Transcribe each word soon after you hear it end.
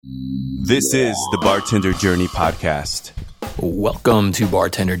This is the Bartender Journey Podcast. Welcome to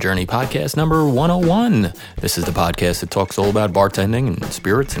Bartender Journey Podcast number 101. This is the podcast that talks all about bartending and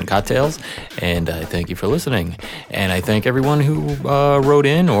spirits and cocktails, and I thank you for listening. And I thank everyone who wrote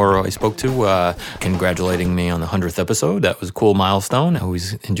in or I spoke to congratulating me on the 100th episode. That was a cool milestone. I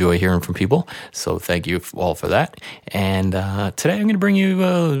always enjoy hearing from people, so thank you all for that. And today I'm going to bring you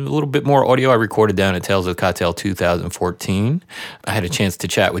a little bit more audio I recorded down at Tales of the Cocktail 2014. I had a chance to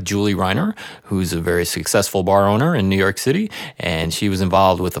chat with Julie Reiner, who's a very successful bar owner in New York City, and she was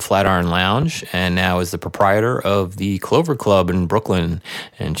involved with the Flatiron Lounge and now is the proprietor of the Clover Club in Brooklyn.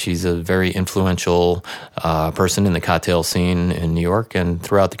 And she's a very influential person in the cocktail scene in New York and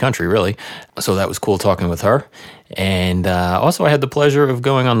throughout the country, really. So that was cool talking with her. And also I had the pleasure of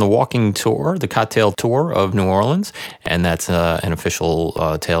going on the walking tour, the cocktail tour of New Orleans, and that's an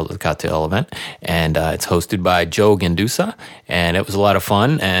official Tales of the Cocktail event, and it's hosted by Joe Gandusa, and it was a lot of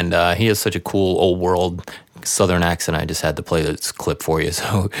fun, and he has such a cool old world Southern accent. I just had to play this clip for you,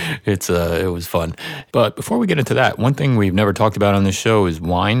 so it was fun. But before we get into that, one thing we've never talked about on this show is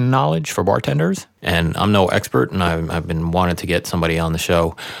wine knowledge for bartenders. And I'm no expert, and I've been wanting to get somebody on the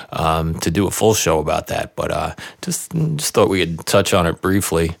show to do a full show about that. But just thought we could touch on it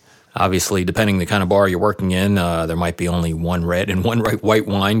briefly. Obviously, depending the kind of bar you're working in, there might be only one red and one white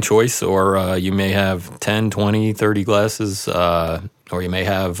wine choice, or you may have 10, 20, 30 glasses, or you may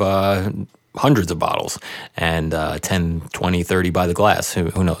have hundreds of bottles and 10, 20, 30 by the glass.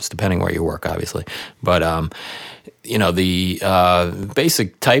 Who knows, depending where you work, obviously. But, the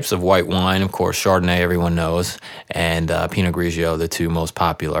basic types of white wine, of course, Chardonnay, everyone knows, and Pinot Grigio, the two most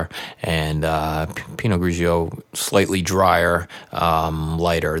popular. And Pinot Grigio, slightly drier,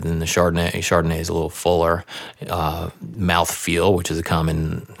 lighter than the Chardonnay. Chardonnay is a little fuller mouthfeel, which is a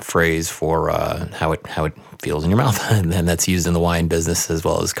common phrase for how it feels in your mouth, and that's used in the wine business as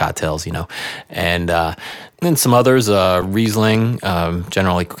well as cocktails, And then some others, Riesling,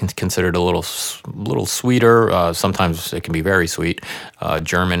 generally considered a little sweeter. Sometimes it can be very sweet.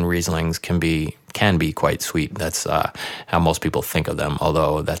 German Rieslings can be quite sweet. That's how most people think of them,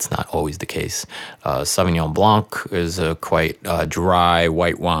 although that's not always the case. Sauvignon Blanc is a quite dry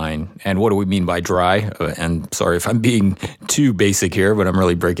white wine. And what do we mean by dry? And sorry if I'm being too basic here, but I'm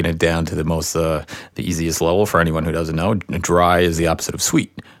really breaking it down to the easiest level for anyone who doesn't know. Dry is the opposite of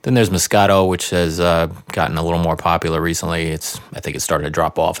sweet. Then there's Moscato, which has gotten a little more popular recently. I think it started to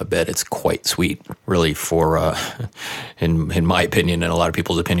drop off a bit. It's quite sweet, really, for in my opinion and a lot of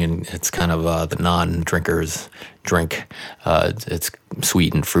people's opinion. It's kind of the non-drinkers drink. It's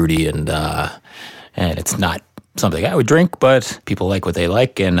sweet and fruity, and it's not something I would drink, but people like what they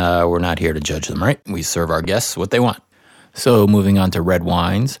like, and we're not here to judge them, right? We serve our guests what they want. So moving on to red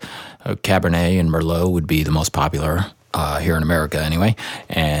wines, Cabernet and Merlot would be the most popular here in America anyway,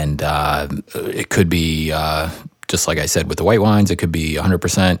 and it could be just like I said with the white wines, it could be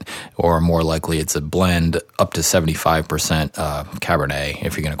 100%, or more likely it's a blend up to 75% Cabernet,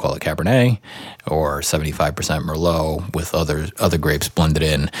 if you're going to call it Cabernet, or 75% Merlot with other grapes blended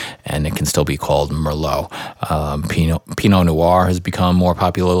in, and it can still be called Merlot. Pinot Noir has become more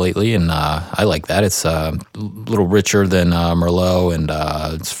popular lately, and I like that. It's a little richer than Merlot, and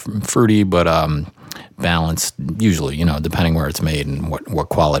it's fruity, but balanced, usually, depending where it's made and what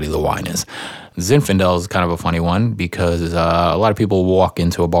quality the wine is. Zinfandel is kind of a funny one because a lot of people walk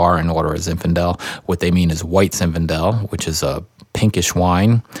into a bar and order a Zinfandel. What they mean is white Zinfandel, which is a pinkish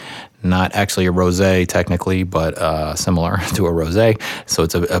wine, not actually a rosé technically, but similar to a rosé. So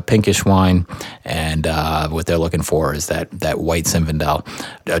it's a pinkish wine, and what they're looking for is that white Zinfandel.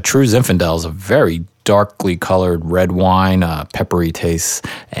 A true Zinfandel is a very darkly colored red wine, peppery taste,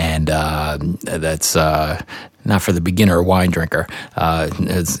 and that's not for the beginner wine drinker.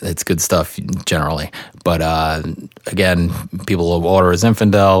 It's good stuff generally. But again, people will order a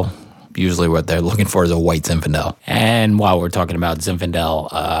Zinfandel. Usually what they're looking for is a white Zinfandel. And while we're talking about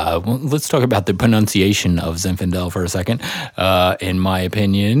Zinfandel, let's talk about the pronunciation of Zinfandel for a second. In my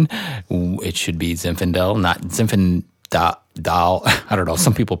opinion, it should be Zinfandel, not Zinfandel. I don't know.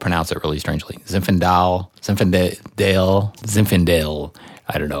 Some people pronounce it really strangely. Zinfandel.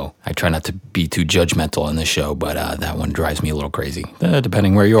 I don't know. I try not to be too judgmental on this show, but that one drives me a little crazy.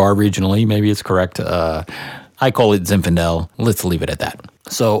 Depending where you are regionally, maybe it's correct. I call it Zinfandel. Let's leave it at that.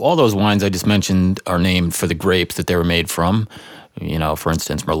 So all those wines I just mentioned are named for the grapes that they were made from. For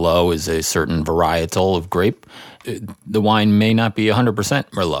instance, Merlot is a certain varietal of grape. The wine may not be 100%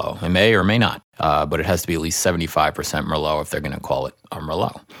 Merlot. It may or may not, but it has to be at least 75% Merlot if they're going to call it a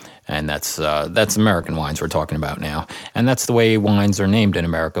Merlot. And that's American wines we're talking about now. And that's the way wines are named in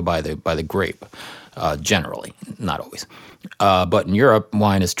America by the grape, generally, not always. But in Europe,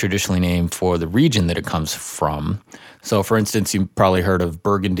 wine is traditionally named for the region that it comes from. So, for instance, you've probably heard of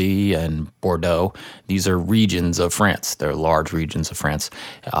Burgundy and Bordeaux. These are regions of France. They're large regions of France,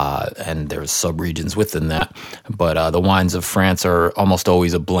 and there's sub-regions within that. But the wines of France are almost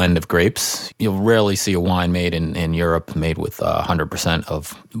always a blend of grapes. You'll rarely see a wine made in Europe made with 100%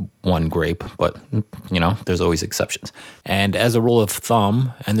 of one grape, but, there's always exceptions. And as a rule of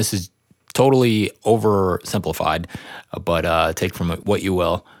thumb, and this is totally oversimplified, but take from it what you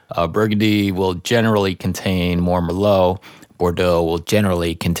will. Burgundy will generally contain more Merlot. Bordeaux will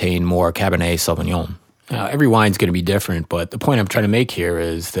generally contain more Cabernet Sauvignon. Every wine's going to be different, but the point I'm trying to make here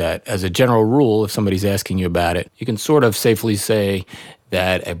is that as a general rule, if somebody's asking you about it, you can sort of safely say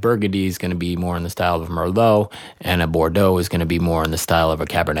that a Burgundy is going to be more in the style of a Merlot, and a Bordeaux is going to be more in the style of a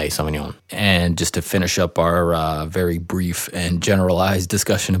Cabernet Sauvignon. And just to finish up our very brief and generalized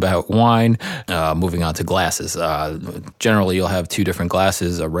discussion about wine, moving on to glasses. Generally, you'll have two different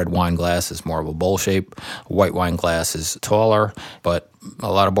glasses. A red wine glass is more of a bowl shape. A white wine glass is taller, but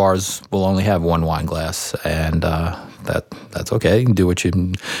a lot of bars will only have one wine glass, and that's okay. You can do what you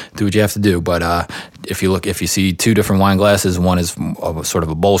have to do. But if you see two different wine glasses, one is sort of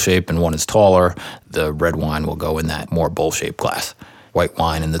a bowl shape and one is taller, the red wine will go in that more bowl shaped glass. White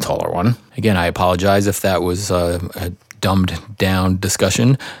wine in the taller one. Again, I apologize if that was a dumbed down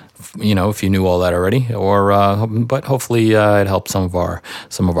discussion. If you knew all that already, but hopefully it helped some of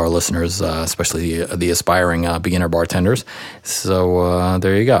our listeners, especially the aspiring beginner bartenders. So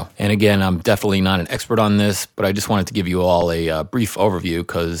there you go. And again, I'm definitely not an expert on this, but I just wanted to give you all a brief overview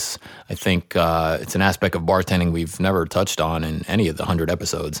because I think it's an aspect of bartending we've never touched on in any of the 100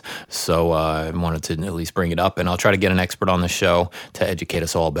 episodes. So I wanted to at least bring it up, and I'll try to get an expert on the show to educate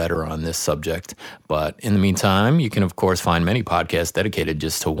us all better on this subject. But in the meantime, you can of course find many podcasts dedicated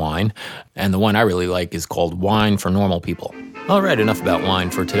just to wine. And the one I really like is called Wine for Normal People. All right, enough about wine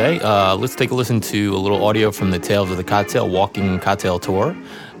for today. Let's take a listen to a little audio from the Tales of the Cocktail Walking Cocktail Tour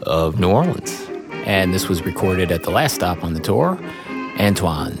of New Orleans. And this was recorded at the last stop on the tour,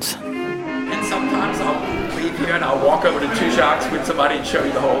 Antoine's. And sometimes I'll leave here and I'll walk over to Two Jacques with somebody and show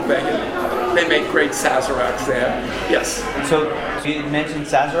you the whole thing. And they make great Sazeracs there. Yes. So you mentioned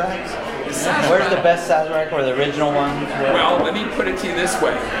Sazeracs? Where's the best Sazerac or the original one? Well, let me put it to you this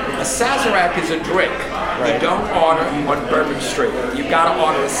way. A Sazerac is a drink. Right. You don't order on Bourbon Street. You've got to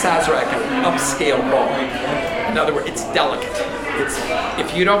order a Sazerac at an upscale bar. In other words, it's delicate.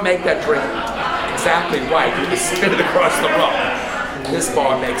 If you don't make that drink exactly right, you just spit it across the room. This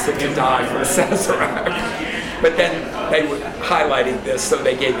bar makes it to die for a Sazerac. But then they were highlighting this, so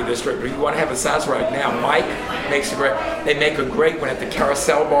they gave you this drink. But if you want to have a Sazerac now, Mike makes a great. They make a great one at the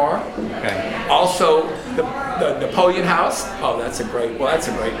Carousel Bar. Okay. Also, the Napoleon House. Oh, that's a great bar.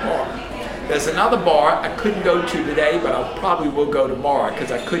 There's another bar I couldn't go to today, but I probably will go tomorrow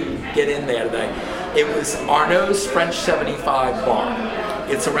because I couldn't get in there today. It was Arnaud's French 75 Bar.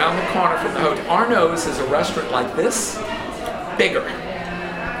 It's around the corner from the hotel. Arnaud's is a restaurant like this, bigger.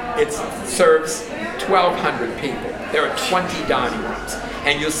 It serves 1,200 people. There are 20 dining rooms.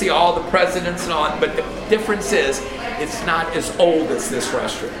 And you'll see all the presidents and all, but the difference is it's not as old as this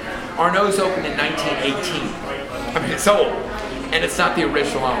restaurant. Arnaud's opened in 1918. I mean, it's old. And it's not the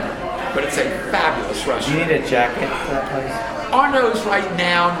original owner, but it's a fabulous restaurant. You need a jacket for that place? Arnaud's right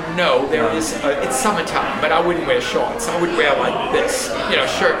now, no. There is, it's summertime, but I wouldn't wear shorts. I would wear like this,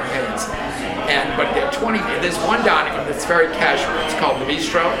 shirt and pants. But there are 20, there's one dining room that's very casual. It's called the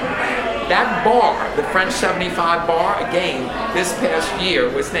Bistro. That bar, the French 75 Bar, again, this past year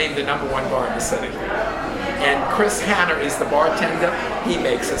was named the #1 bar in the city. And Chris Hanner is the bartender. He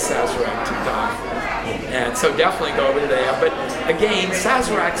makes a Sazerac to die for. And so definitely go over there. But again,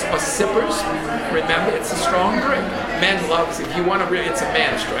 Sazeracs are sippers. Remember, it's a strong drink. Men loves it. If you want to really, it's a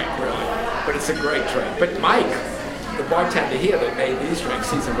man's drink, really. But it's a great drink. But Mike, the bartender here that made these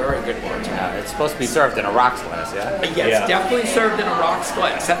drinks, he's a very good bartender. It's supposed to be served in a rocks glass, yeah? Yes, definitely served in a rocks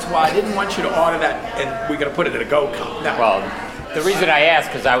glass. That's why I didn't want you to order that and we're going to put it in a Go Cup. No. Well, the reason I asked,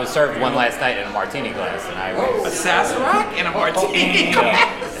 because I was served one last night in a martini glass, and I was... A Sazerac in a martini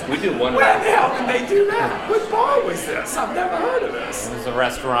glass? We do one. Where the hell did they do that? What bar was this? I've never heard of this. It was a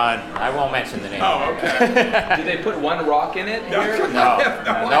restaurant. I won't mention the name. Oh, okay. Did they put one rock in it here?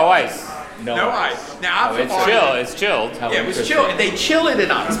 No ice. No ice. Now, it's chilled. Yeah, it was chilled. They chill it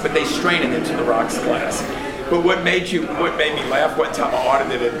in ice, but they strain it into the rocks glass. But what made me laugh one time, I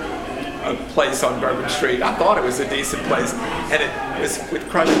ordered it, and a place on Bourbon Street. I thought it was a decent place, and it was with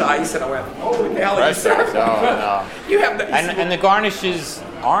crushed ice, and I went, "Oh, what the hell are you serving?" No. You have the And the garnish is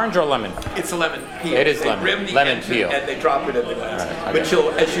orange or lemon? It's a lemon peel. It is they lemon. rim the Lemon edge peel. and they drop it in the glass. Right, okay.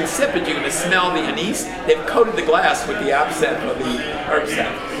 But as you sip it, you're going to smell the anise. They've coated the glass with the absinthe or the herb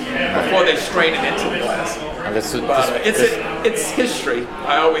scent before they strain it into the glass. But it's history.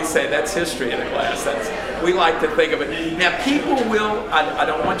 I always say that's history in a glass. We like to think of it. Now, people will. I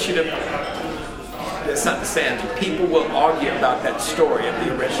don't want you to misunderstand. People will argue about that story of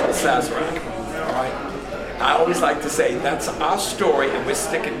the original Sazerac. All right. I always like to say that's our story and we're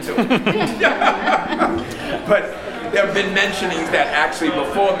sticking to it. But there have been mentionings that actually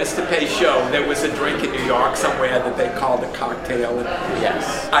before Mr. Peychaud, there was a drink in New York somewhere that they called a cocktail.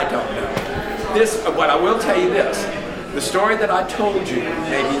 Yes. I don't know. What I will tell you this, the story that I told you,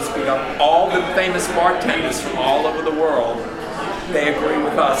 maybe it's become all the famous bartenders from all over the world, they agree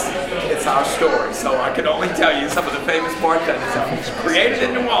with us. It's our story. So I can only tell you some of the famous bartenders created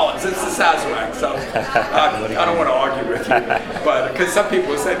in New Orleans. It's the Sazerac. So I don't want to argue with you, but because some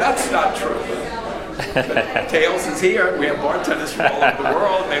people will say that's not true. But Tales is here. We have bartenders from all over the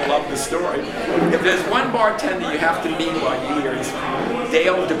world. They love the story. If there's one bartender you have to meet while you're here, he's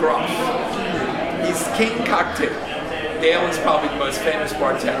Dale DeGroff. He's King Cocktail. Dale is probably the most famous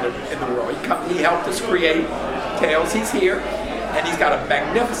bartender in the world. He helped us create Tales. He's here. And he's got a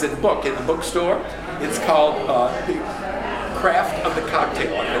magnificent book in the bookstore. It's called The Craft of the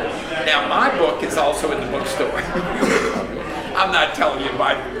Cocktail. Now, my book is also in the bookstore. I'm not telling you,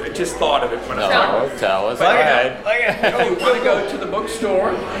 I just thought of it when I No, tell us. Go ahead. If you want to go to the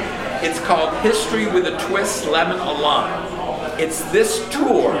bookstore, it's called History with a Twist, Lemon a Lime. It's this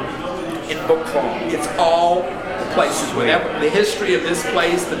tour in book form. It's all the places, whatever the history of this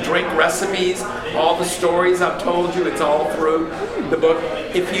place, the drink recipes, all the stories I've told you, it's all through the book.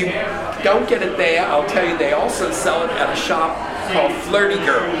 If you don't get it there, I'll tell you they also sell it at a shop called Flirty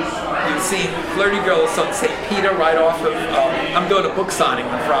Girl. You've seen Flirty Girl is on St. Peter right off of, I'm doing a book signing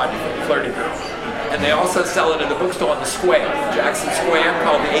on Friday for Flirty Girl. And they also sell it at a bookstore on the square, Jackson Square,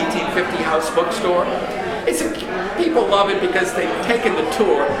 called the 1850 House Bookstore. People love it because they've taken the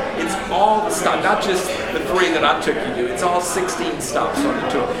tour. It's all the stuff, not just the 3 that I took you to. It's all 16 stops on the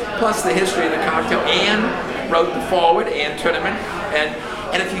tour, plus the history of the cocktail. Anne wrote the foreword, Anne Tournament.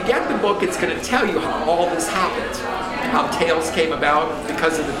 And if you get the book, it's going to tell you how all this happened, how Tales came about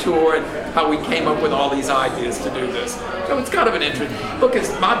because of the tour, and how we came up with all these ideas to do this. So it's kind of an interesting book.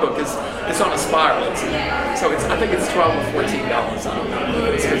 My book is on a spiral. I think it's $12 or $14. I don't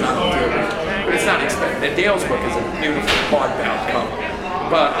know. It's because I don't do it. But it's not expensive. And Dale's book is a beautiful hardbound cover.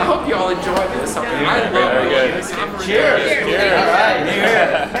 But I hope you all enjoyed this. I love this. Cheers. All right.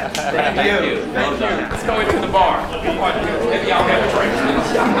 Thank you. Let's go into the bar. Maybe y'all have a drink.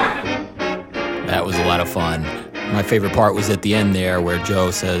 That was a lot of fun. My favorite part was at the end there where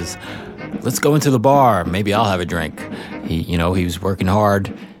Joe says, "Let's go into the bar. Maybe I'll have a drink." He was working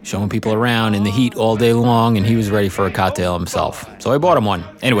hard, showing people around in the heat all day long, and he was ready for a cocktail himself. So I bought him one.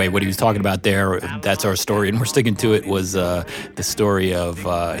 Anyway, what he was talking about there, that's our story, and we're sticking to it, was the story of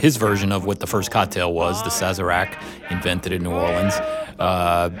his version of what the first cocktail was, the Sazerac, invented in New Orleans.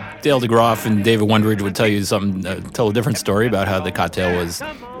 Dale DeGroff and David Wondridge would tell a different story about how the cocktail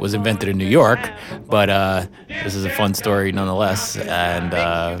was invented in New York, but this is a fun story nonetheless, and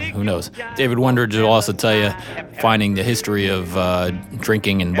who knows. David Wondridge will also tell you finding the history of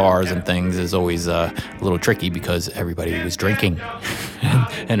drinking in bars and things is always a little tricky because everybody was drinking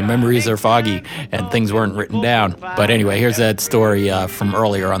and memories are foggy and things weren't written down. But anyway, here's that story from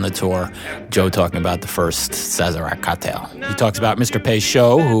earlier on the tour, Joe talking about the first Sazerac cocktail. He talks about Mr.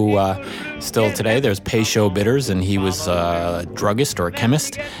 Peychaud, who still today there's Peychaud bitters, and he was a druggist or a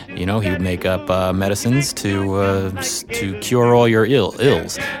chemist. He would make up medicines to cure all your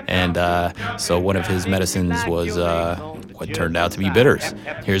ills. And so one of his medicines was what turned out to be bitters.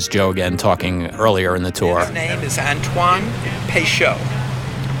 Here's Joe again talking earlier in the tour. His name is Antoine Peychaud.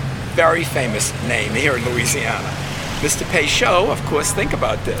 Very famous name here in Louisiana. Mr. Peychaud, of course, think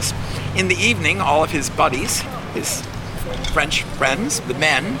about this. In the evening, all of his buddies, his French friends, the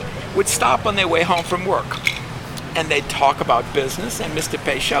men, would stop on their way home from work. And they'd talk about business, and Mr.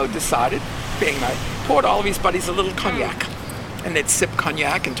 Peychaud decided, being nice, poured all of his buddies a little cognac. And they'd sip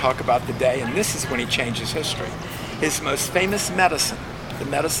cognac and talk about the day, and this is when he changes history. His most famous medicine, the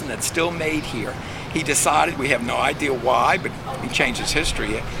medicine that's still made here, he decided, we have no idea why, but he changed his history.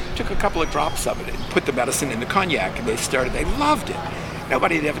 He took a couple of drops of it and put the medicine in the cognac, and they loved it.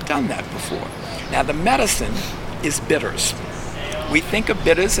 Nobody had ever done that before. Now, the medicine is bitters. We think of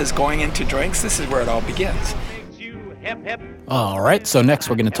bitters as going into drinks. This is where it all begins. All right, so next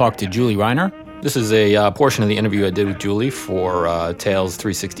we're going to talk to Julie Reiner. This is a portion of the interview I did with Julie for Tales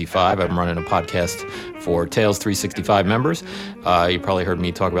 365. I'm running a podcast for Tales 365 members. You probably heard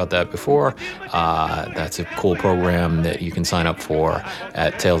me talk about that before. That's a cool program that you can sign up for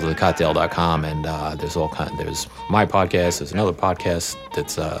at talesofthecocktail.com. And there's my podcast. There's another podcast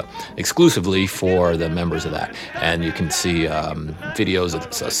that's exclusively for the members of that. And you can see videos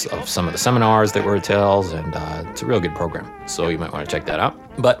of some of the seminars that were at Tales, and it's a real good program. So you might want to check that out.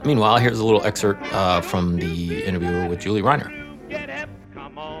 But meanwhile, here's a little excerpt from the interview with Julie Reiner.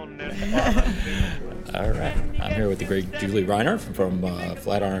 All right. I'm here with the great Julie Reiner from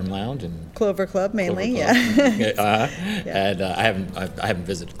Flatiron Lounge and Clover Club mainly, Clover Club. yeah. And I haven't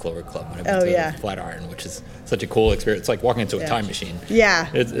visited Clover Club, but I've been to Flatiron, which is such a cool experience. It's like walking into a time machine. Yeah.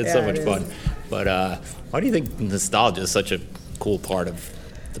 It's so much fun. But why do you think nostalgia is such a cool part of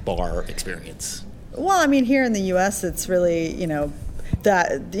the bar experience? Well, I mean, here in the U.S., it's really,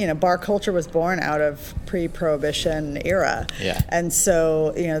 that bar culture was born out of pre-prohibition era. Yeah. And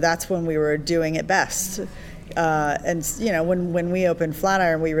so, that's when we were doing it best. And when we opened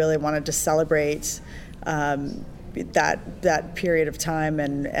Flatiron, we really wanted to celebrate that period of time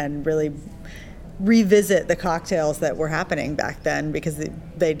and really revisit the cocktails that were happening back then, because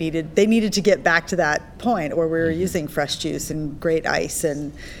they needed to get back to that point where we were using fresh juice and great ice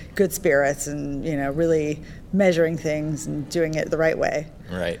and good spirits and really measuring things and doing it the right way.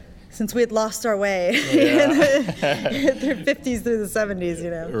 Right. Since we had lost our way in the 50s through the 70s,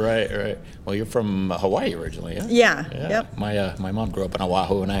 Right. Well, you're from Hawaii originally, yeah? Yeah. Yep. My mom grew up in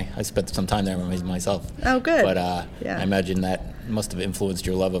Oahu, and I spent some time there myself. Oh, good. But I imagine that must have influenced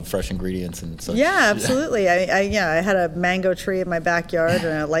your love of fresh ingredients and such. Yeah, absolutely. I had a mango tree in my backyard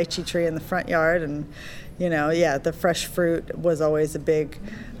and a lychee tree in the front yard, and the fresh fruit was always a big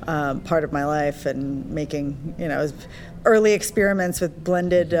part of my life, and making early experiments with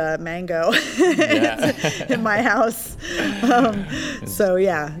blended mango in my house. So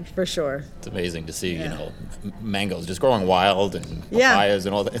yeah, for sure. It's amazing to see, mangoes just growing wild and papayas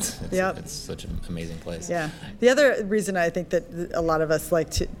and all that. It's such an amazing place. Yeah. The other reason I think that a lot of us like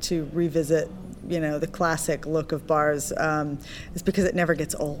to revisit the classic look of bars is because it never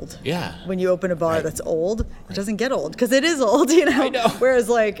gets old. Yeah. When you open a bar that's old, it doesn't get old, because it is old, I know. Whereas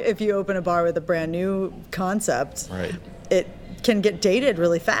if you open a bar with a brand new concept, it can get dated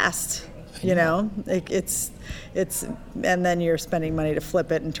really fast. It's and then you're spending money to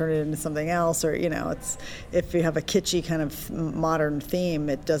flip it and turn it into something else, or it's if you have a kitschy kind of modern theme,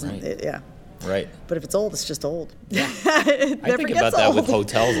 it doesn't. Right. But if it's old, it's just old. Yeah. I think about that with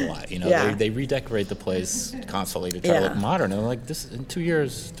hotels a lot. They redecorate the place constantly to try to look modern. And like, this in 2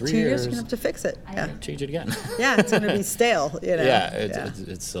 years, 3 years, you're going to have to fix it. Yeah. Change it again. Yeah, it's going to be stale. Yeah,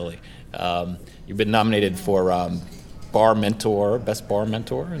 it's silly. You've been nominated for best bar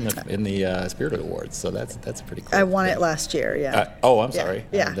mentor in the Spirit Awards, so that's pretty cool. I won it last year. Yeah. I'm sorry.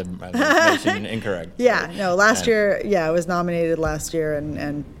 Yeah. The information incorrect. Yeah. No. Last year. Yeah, I was nominated last year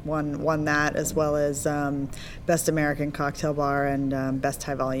and won that, as well as Best American Cocktail Bar and Best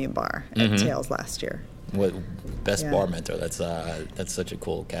High Volume Bar at Tales last year. What best bar mentor? That's such a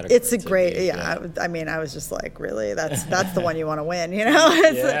cool category. It's a great, I mean, I was just like, really, that's the one you want to win,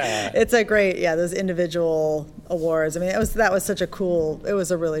 It's a great, those individual awards. I mean, that was such a cool. It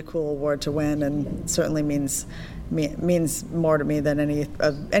was a really cool award to win, and certainly means more to me than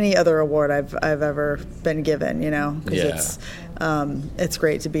any other award I've ever been given. Because it's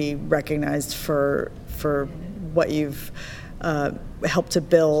great to be recognized for what you've helped to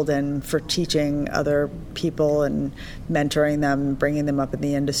build, and for teaching other people and mentoring them, bringing them up in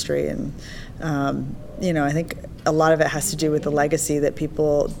the industry. And I think a lot of it has to do with the legacy that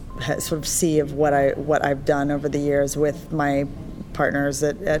people sort of see of what I've done over the years with my partners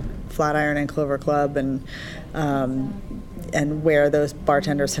at Flatiron and Clover Club, and where those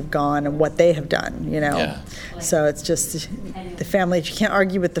bartenders have gone and what they have done, So it's just the family. You can't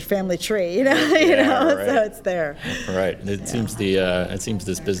argue with the family tree, Right. So it's there. Right. It seems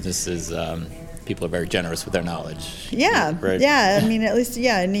this business is people are very generous with their knowledge. Yeah. Right. Yeah. I mean, at least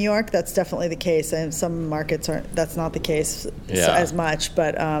in New York, that's definitely the case. And some markets that's not the case as much.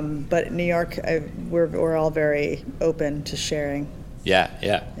 But New York, we're all very open to sharing. Yeah.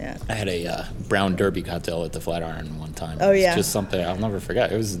 I had a brown derby cocktail at the Flatiron one time. Oh, yeah. It's just something I'll never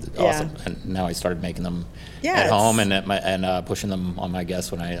forget. It was awesome. And now I started making them at home and pushing them on my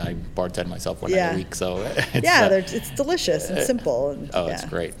guests when I bartend myself one night a week. So it's delicious and simple. And, it's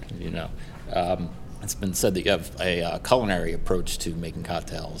great. It's been said that you have a culinary approach to making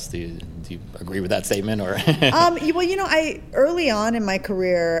cocktails. Do you agree with that statement, or? Well, I early on in my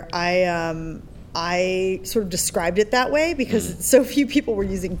career, I sort of described it that way because so few people were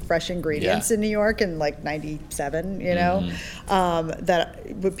using fresh ingredients in New York in like 97,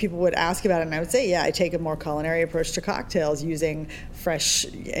 that people would ask about it. And I would say, I take a more culinary approach to cocktails using fresh,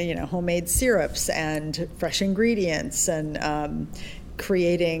 homemade syrups and fresh ingredients and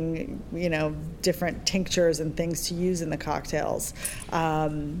creating, different tinctures and things to use in the cocktails.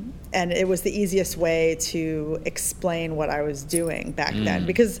 And it was the easiest way to explain what I was doing back then.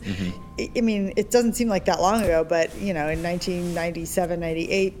 Because, it doesn't seem like that long ago, but, in 1997,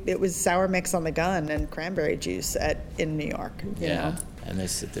 98, it was sour mix on the gun and cranberry juice in New York, you know? And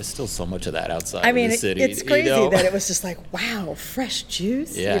there's still so much of that outside of the city. It's crazy that it was just like, wow, fresh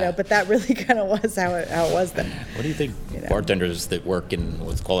juice, but that really kind of was how it was then. What do you think bartenders that work in,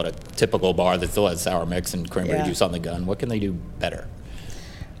 let's call it a typical bar that still has sour mix and cranberry juice on the gun, what can they do better?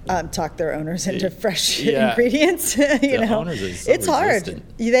 Talk their owners into fresh ingredients. Owners is so it's resistant.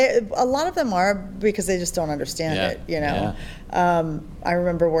 Hard. A lot of them are because they just don't understand it. I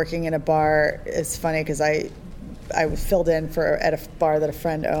remember working in a bar. It's funny because I filled in at a bar that a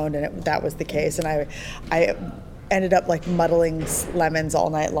friend owned, and that was the case. And I ended up like muddling lemons all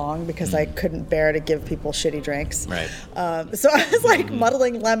night long because I couldn't bear to give people shitty drinks. Right. So I was like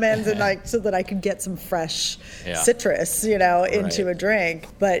muddling lemons and so that I could get some fresh citrus, into a drink.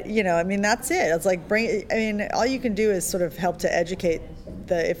 But that's it. It's like all you can do is sort of help to educate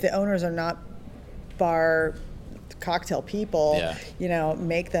if the owners are not bar cocktail people,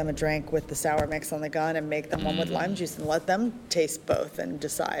 make them a drink with the sour mix on the gun and make them one with lime juice and let them taste both and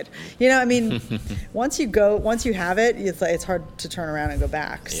decide. Once you have it, it's hard to turn around and go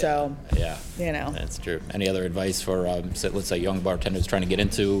back. So that's true. Any other advice for let's say young bartenders trying to get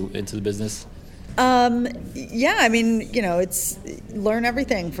into the business? It's learn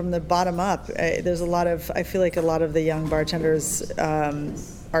everything from the bottom up. I feel like a lot of the young bartenders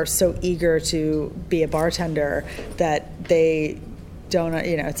are so eager to be a bartender that they don't,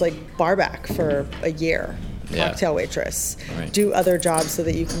 it's like bar back for a year. Cocktail waitress, do other jobs so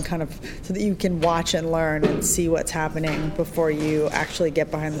that you can watch and learn and see what's happening before you actually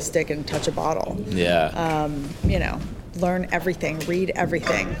get behind the stick and touch a bottle. Learn everything, read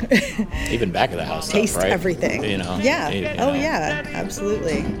everything. Even back of the house taste stuff, right? everything.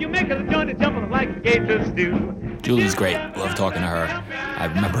 Absolutely. You make a joint jumping like gators do. Julie's great. Love talking to her. I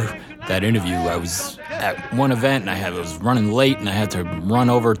remember that interview. I was at one event and I was running late and I had to run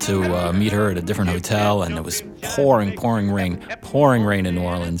over to meet her at a different hotel, and it was pouring rain in New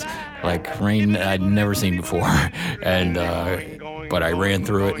Orleans, like rain I'd never seen before. And but I ran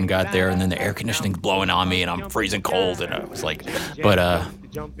through it and got there, and then the air conditioning's blowing on me and I'm freezing cold, and I was like,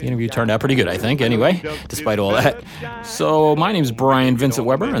 the interview turned out pretty good, I think, anyway, despite all that. So my name's Brian Vincent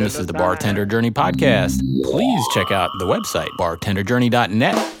Weber, and this is the Bartender Journey Podcast. Please check out the website,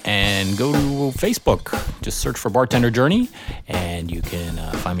 bartenderjourney.net, and go to Facebook. Just search for Bartender Journey, and you can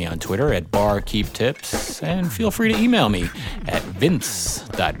find me on Twitter at barkeeptips, and feel free to email me at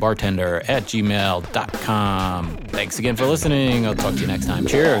vince.bartender@gmail.com. Thanks again for listening. I'll talk to you next time.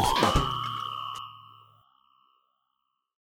 Cheers.